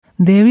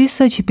There is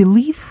such a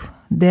belief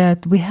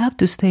that we have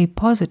to stay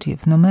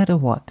positive no matter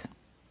what.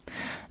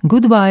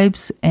 Good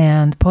vibes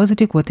and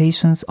positive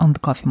quotations on the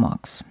coffee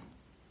mugs.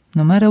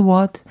 No matter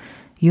what,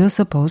 you're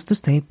supposed to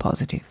stay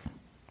positive,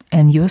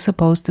 and you're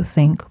supposed to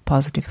think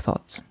positive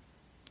thoughts.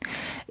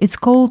 It's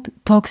called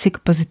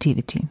toxic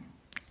positivity,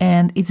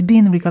 and it's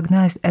being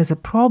recognized as a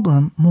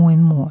problem more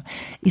and more,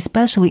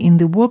 especially in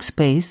the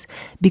workspace,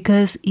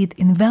 because it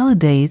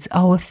invalidates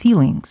our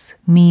feelings,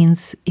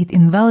 means it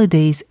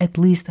invalidates at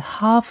least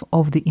half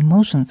of the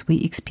emotions we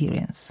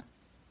experience.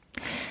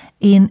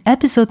 In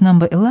episode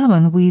number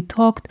 11, we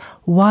talked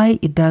why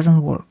it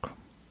doesn't work.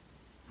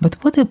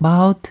 But what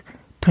about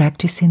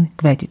practicing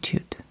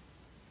gratitude?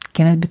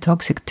 Can it be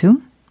toxic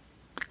too?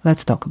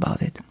 Let's talk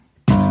about it.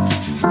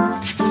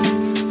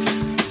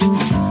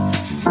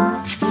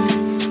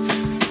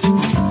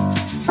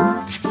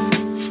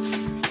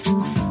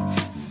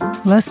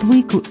 Last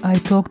week, I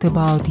talked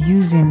about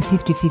using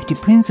 50-50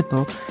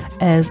 principle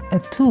as a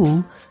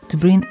tool to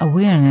bring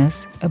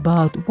awareness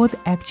about what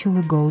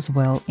actually goes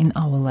well in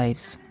our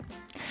lives.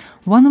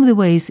 One of the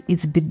ways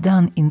it's been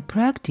done in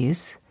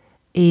practice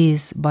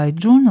is by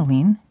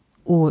journaling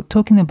or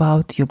talking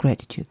about your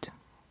gratitude,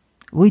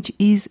 which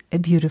is a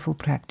beautiful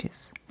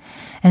practice.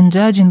 And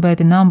judging by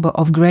the number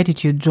of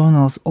gratitude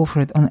journals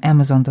offered on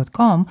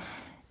Amazon.com,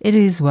 it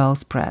is well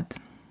spread.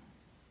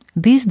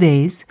 These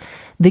days,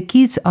 the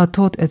kids are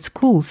taught at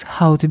schools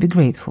how to be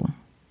grateful,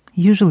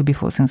 usually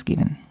before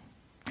Thanksgiving.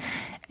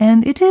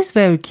 And it is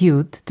very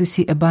cute to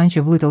see a bunch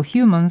of little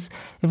humans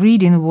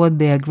reading what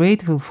they are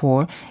grateful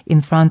for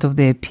in front of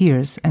their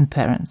peers and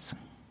parents.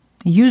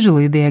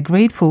 Usually they are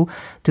grateful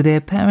to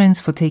their parents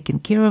for taking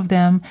care of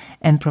them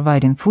and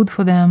providing food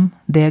for them.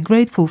 They are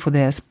grateful for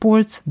their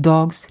sports,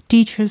 dogs,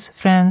 teachers,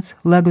 friends,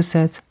 Lego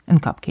sets,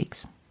 and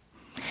cupcakes.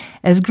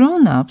 As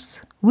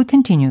grown-ups, we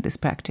continue this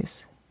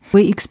practice.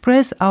 We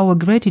express our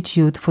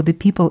gratitude for the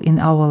people in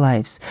our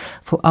lives,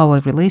 for our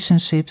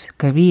relationships,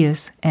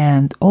 careers,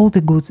 and all the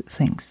good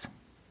things.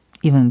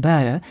 Even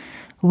better,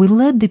 we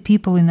let the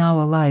people in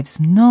our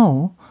lives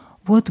know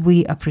what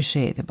we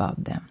appreciate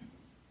about them.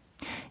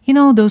 You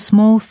know, those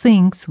small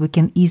things we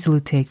can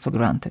easily take for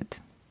granted.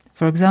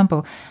 For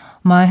example,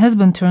 my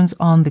husband turns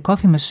on the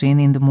coffee machine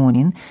in the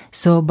morning,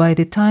 so by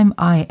the time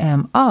I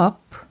am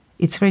up,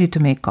 it's ready to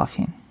make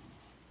coffee.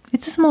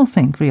 It's a small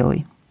thing,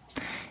 really.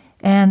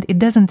 And it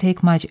doesn't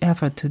take much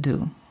effort to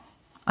do.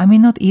 I may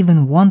not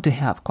even want to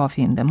have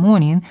coffee in the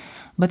morning,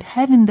 but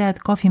having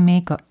that coffee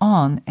maker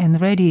on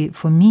and ready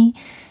for me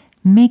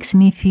makes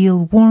me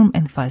feel warm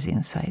and fuzzy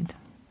inside.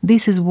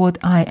 This is what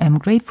I am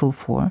grateful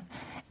for,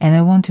 and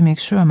I want to make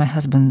sure my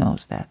husband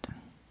knows that.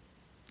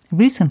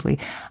 Recently,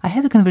 I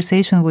had a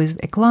conversation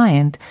with a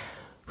client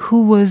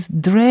who was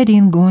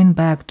dreading going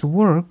back to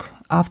work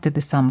after the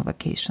summer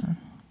vacation.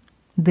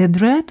 The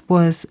dread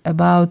was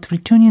about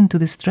returning to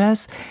the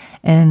stress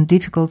and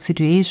difficult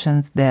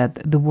situations that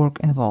the work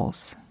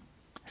involves.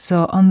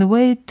 So on the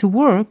way to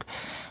work,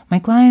 my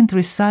client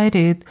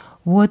recited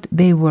what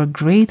they were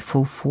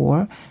grateful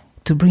for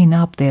to bring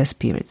up their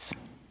spirits.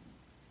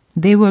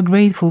 They were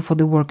grateful for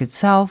the work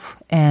itself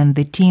and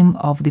the team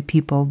of the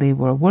people they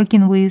were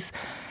working with.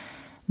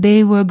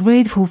 They were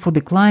grateful for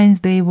the clients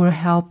they were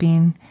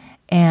helping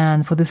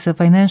and for the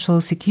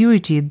financial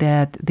security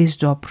that this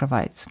job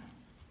provides.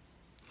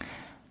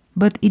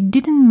 But it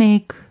didn't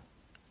make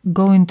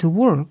going to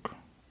work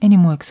any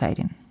more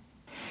exciting.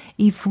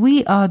 If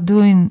we are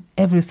doing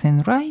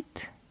everything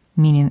right,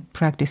 meaning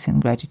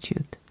practicing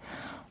gratitude,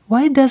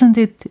 why doesn't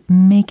it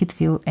make it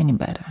feel any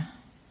better?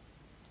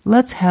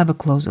 Let's have a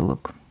closer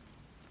look.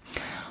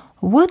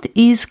 What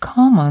is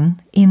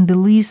common in the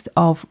list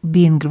of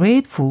being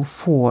grateful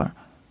for?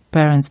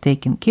 Parents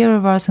taking care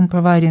of us and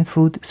providing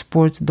food,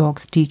 sports,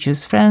 dogs,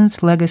 teachers,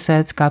 friends, Lego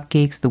sets,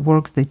 cupcakes, the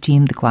work, the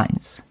team, the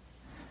clients.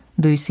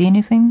 Do you see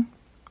anything?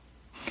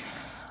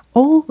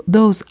 All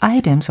those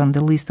items on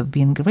the list of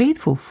being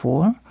grateful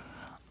for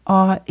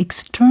are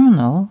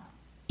external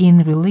in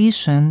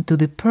relation to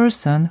the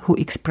person who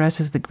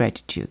expresses the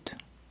gratitude.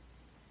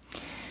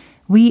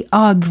 We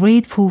are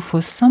grateful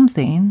for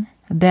something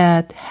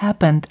that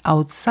happened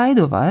outside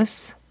of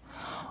us,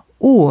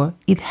 or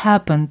it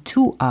happened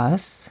to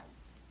us,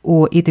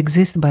 or it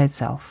exists by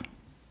itself.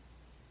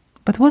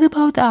 But what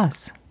about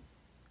us?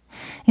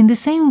 In the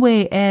same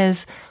way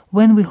as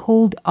when we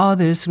hold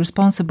others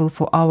responsible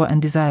for our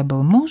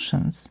undesirable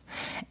emotions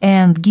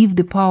and give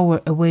the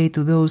power away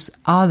to those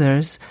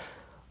others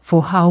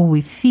for how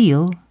we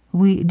feel,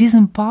 we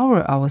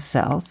disempower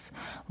ourselves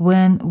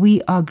when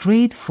we are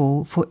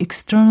grateful for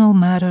external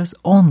matters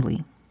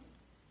only.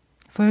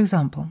 For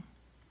example,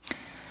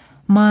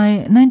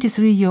 my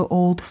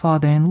 93-year-old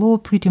father-in-law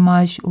pretty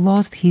much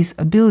lost his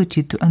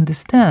ability to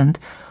understand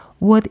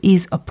what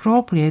is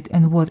appropriate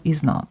and what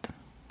is not.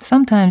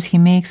 Sometimes he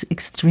makes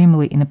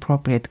extremely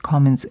inappropriate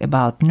comments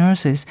about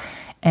nurses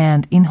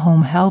and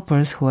in-home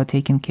helpers who are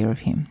taking care of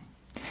him.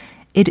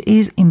 It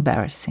is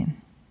embarrassing.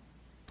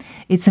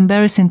 It's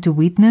embarrassing to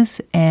witness,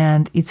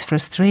 and it's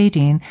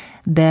frustrating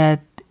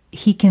that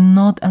he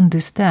cannot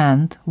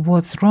understand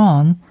what's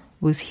wrong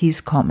with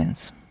his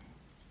comments.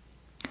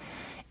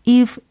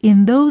 If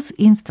in those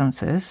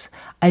instances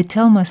I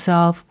tell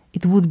myself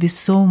it would be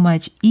so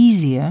much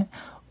easier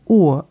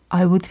or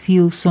I would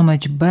feel so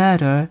much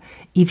better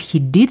if he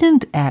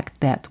didn't act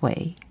that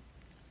way,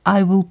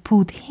 I will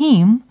put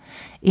him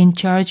in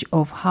charge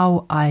of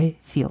how I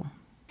feel.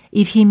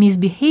 If he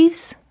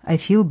misbehaves, I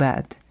feel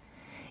bad.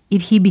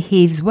 If he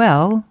behaves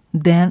well,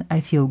 then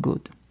I feel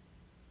good.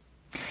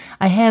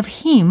 I have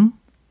him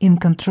in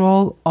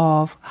control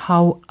of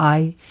how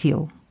I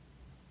feel.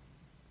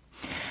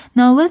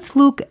 Now let's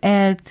look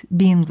at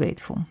being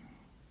grateful.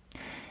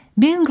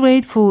 Being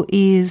grateful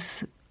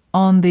is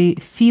on the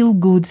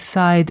feel-good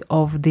side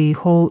of the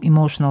whole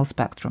emotional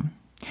spectrum.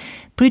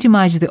 Pretty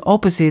much the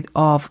opposite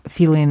of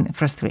feeling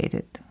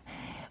frustrated.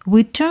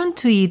 We turn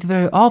to it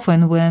very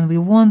often when we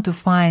want to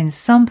find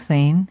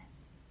something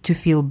to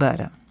feel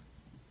better.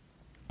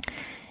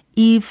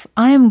 If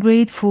I am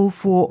grateful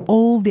for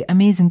all the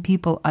amazing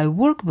people I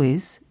work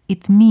with,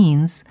 it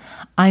means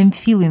I'm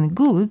feeling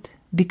good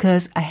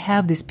because I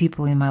have these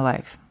people in my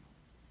life.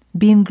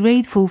 Being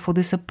grateful for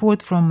the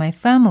support from my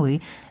family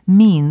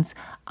means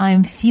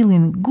I'm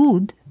feeling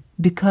good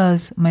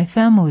because my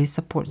family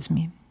supports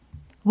me.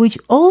 Which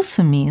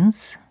also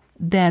means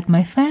that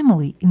my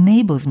family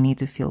enables me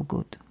to feel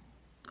good.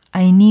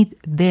 I need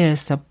their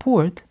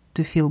support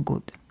to feel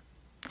good.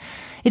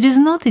 It is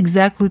not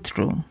exactly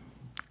true.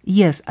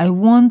 Yes, I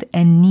want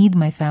and need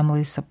my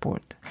family's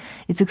support.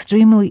 It's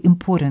extremely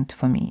important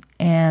for me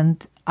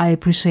and I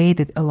appreciate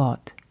it a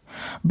lot.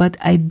 But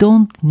I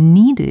don't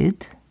need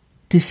it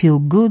to feel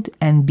good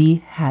and be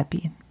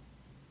happy.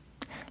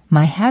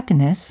 My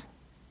happiness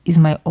is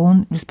my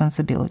own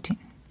responsibility.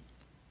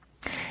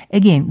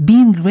 Again,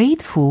 being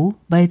grateful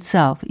by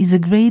itself is a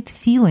great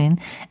feeling,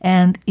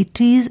 and it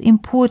is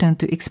important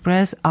to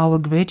express our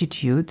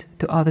gratitude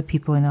to other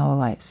people in our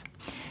lives.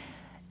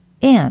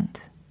 And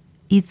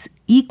it's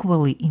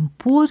equally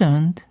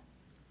important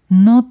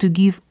not to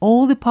give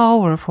all the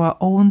power of our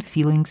own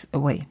feelings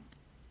away.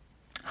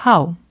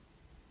 How?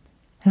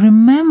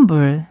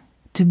 Remember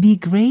to be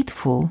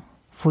grateful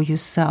for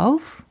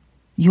yourself,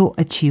 your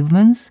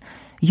achievements,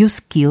 your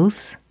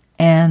skills,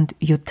 and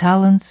your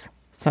talents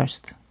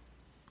first.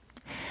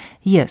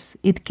 Yes,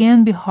 it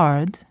can be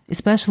hard,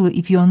 especially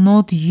if you are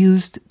not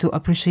used to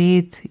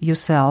appreciate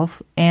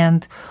yourself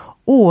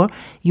or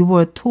you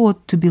were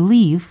taught to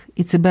believe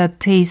it's a bad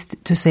taste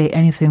to say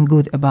anything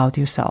good about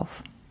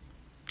yourself.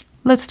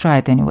 Let's try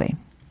it anyway.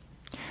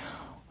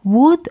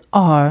 What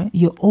are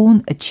your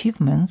own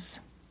achievements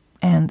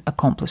and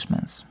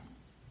accomplishments?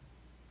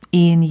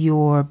 In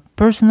your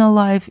personal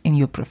life, in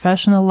your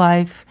professional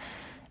life,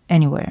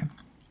 anywhere.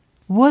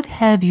 What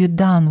have you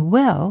done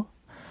well?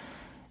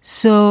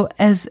 So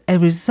as a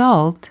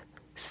result,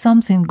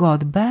 something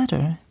got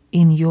better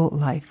in your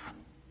life.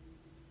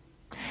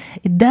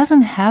 It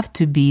doesn't have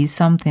to be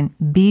something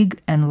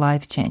big and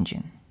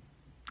life-changing.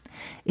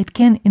 It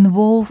can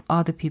involve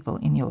other people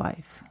in your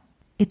life.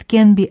 It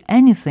can be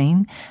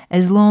anything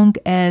as long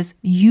as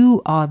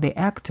you are the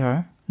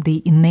actor,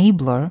 the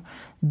enabler,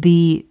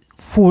 the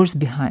force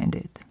behind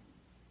it.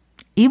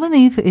 Even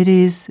if it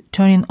is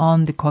turning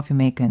on the coffee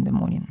maker in the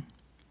morning.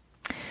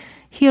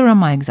 Here are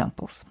my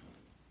examples.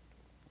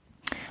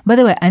 By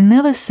the way, I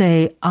never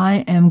say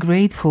I am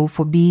grateful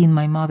for being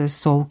my mother's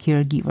sole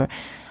caregiver.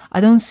 I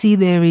don't see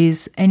there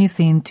is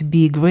anything to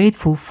be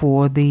grateful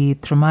for the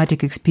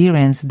traumatic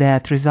experience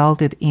that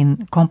resulted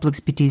in complex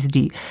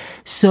PTSD.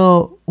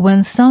 So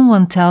when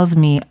someone tells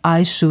me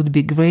I should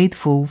be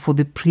grateful for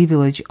the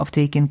privilege of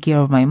taking care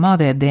of my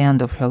mother at the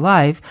end of her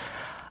life,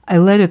 I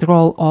let it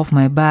roll off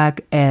my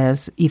back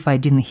as if I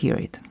didn't hear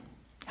it.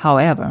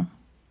 However,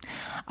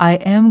 I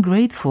am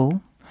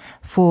grateful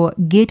for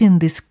getting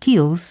the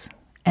skills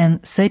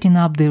and setting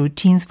up the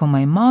routines for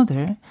my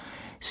mother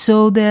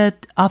so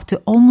that after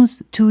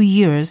almost 2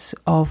 years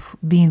of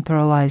being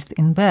paralyzed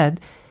in bed,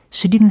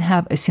 she didn't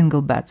have a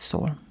single bed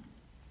sore.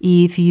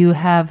 If you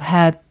have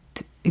had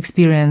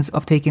experience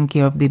of taking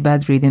care of the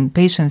bedridden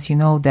patients, you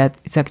know that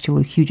it's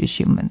actually a huge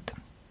achievement.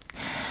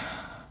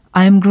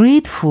 I am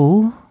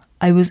grateful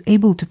I was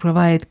able to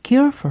provide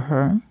care for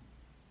her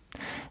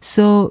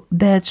so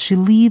that she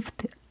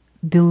lived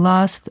the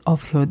last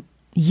of her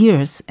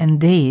years and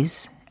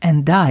days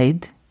and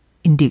died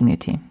in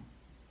dignity.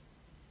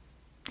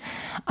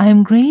 I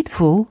am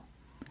grateful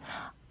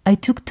I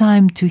took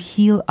time to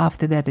heal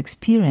after that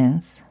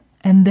experience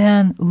and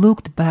then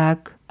looked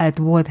back at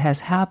what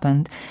has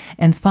happened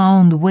and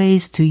found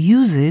ways to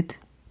use it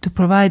to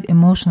provide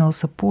emotional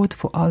support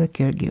for other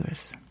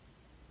caregivers.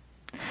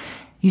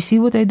 You see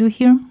what I do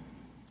here?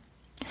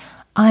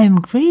 I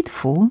am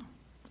grateful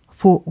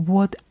for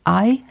what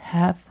I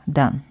have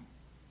done.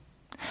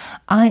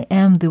 I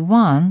am the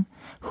one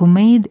who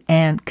made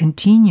and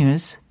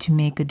continues to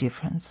make a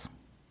difference.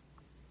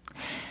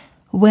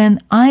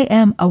 When I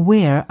am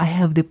aware I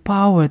have the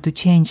power to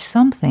change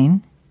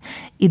something,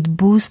 it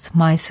boosts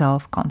my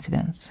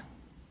self-confidence.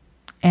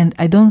 And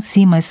I don't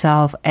see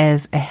myself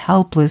as a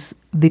helpless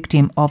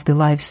victim of the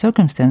life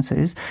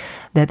circumstances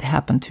that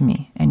happened to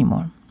me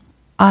anymore.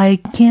 I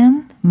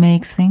can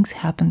make things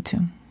happen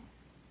too.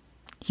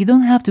 You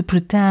don't have to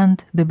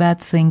pretend the bad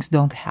things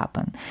don't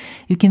happen.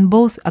 You can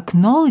both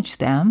acknowledge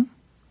them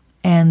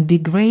and be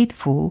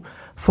grateful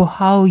for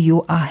how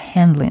you are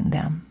handling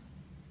them.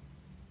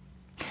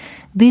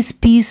 This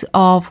piece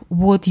of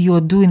what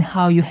you're doing,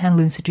 how you're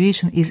handling the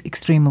situation is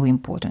extremely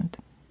important.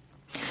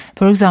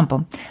 For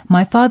example,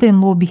 my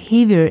father-in-law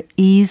behavior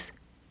is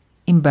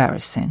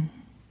embarrassing.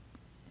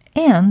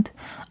 And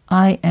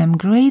I am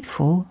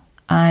grateful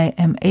I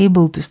am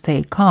able to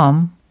stay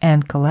calm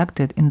and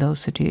collected in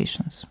those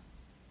situations.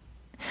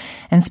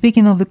 And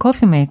speaking of the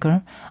coffee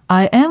maker,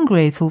 I am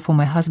grateful for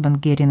my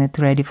husband getting it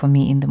ready for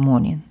me in the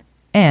morning.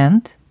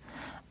 And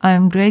I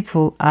am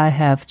grateful I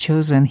have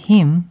chosen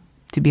him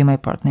to be my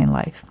partner in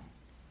life.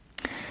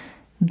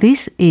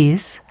 This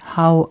is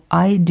how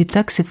I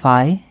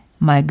detoxify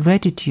my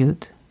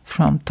gratitude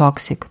from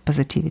toxic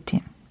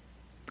positivity.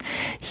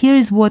 Here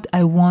is what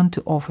I want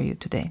to offer you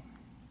today.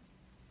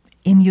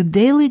 In your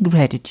daily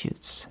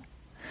gratitudes,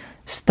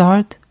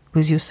 start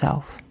with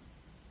yourself.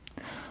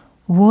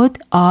 What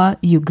are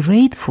you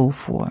grateful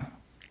for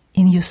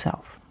in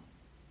yourself?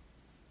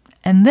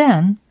 And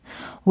then,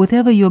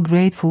 whatever you're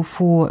grateful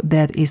for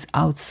that is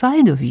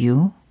outside of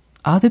you,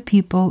 other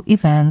people,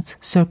 events,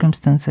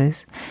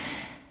 circumstances,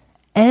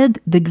 add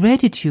the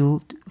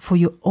gratitude for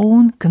your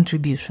own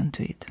contribution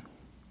to it.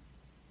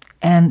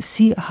 And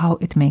see how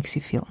it makes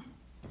you feel.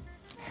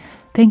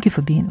 Thank you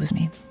for being with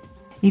me.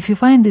 If you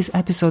find this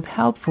episode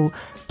helpful,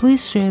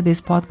 please share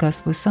this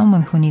podcast with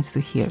someone who needs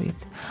to hear it,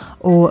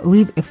 or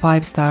leave a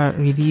 5-star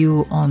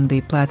review on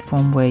the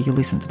platform where you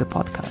listen to the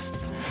podcast.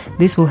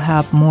 This will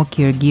help more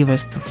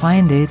caregivers to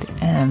find it,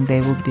 and they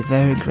will be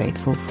very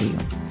grateful for you.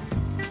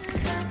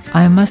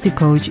 I am Master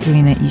Coach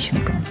Irina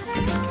Ishchenko,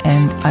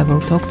 and I will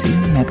talk to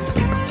you next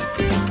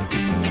week.